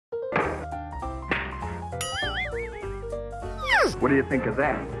What do you think of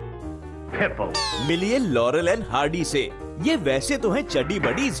that? Piffle. मिलिए laurel and Hardy से। ये वैसे तो हैं चड्डी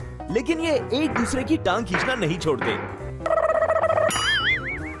बडीज, लेकिन ये एक दूसरे की टांग खींचना नहीं छोड़ते।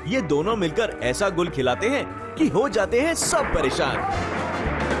 ये दोनों मिलकर ऐसा गुल खिलाते हैं कि हो जाते हैं सब परेशान।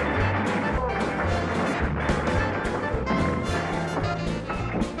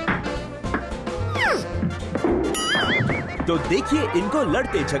 तो देखिए इनको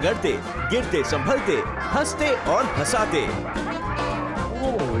लड़ते झगड़ते, गिरते संभलते, हंसते और हंसाते।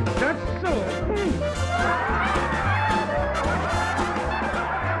 Oh, is that so?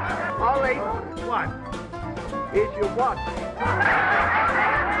 Ollie, what? Is your watch?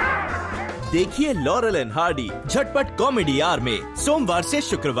 देखिए लॉरेल एंड हार्डी झटपट कॉमेडी आर में सोमवार से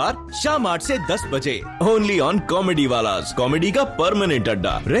शुक्रवार शाम 8 से 10 बजे ओनली ऑन कॉमेडी वालाज, कॉमेडी का परमानेंट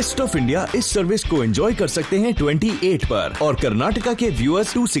अड्डा। रेस्ट ऑफ इंडिया इस सर्विस को एंजॉय कर सकते हैं 28 पर और कर्नाटका के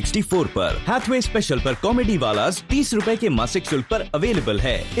व्यूअर्स 264 पर। हैथवे स्पेशल पर कॉमेडी वालाज 30 रुपए के मासिक शुल्क पर अवेलेबल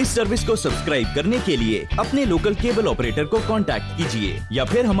है। इस सर्विस को सब्सक्राइब करने के लिए अपने लोकल केबल ऑपरेटर को कॉन्टैक्ट कीजिए या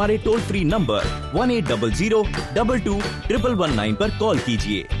फिर हमारे टोल फ्री नंबर 1800-22-119 पर कॉल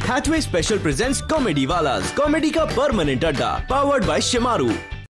कीजिए। Hathaway special presents comedy वालाज, comedy का परमानेंट अड्डा, पावर्ड बाय शिमारू।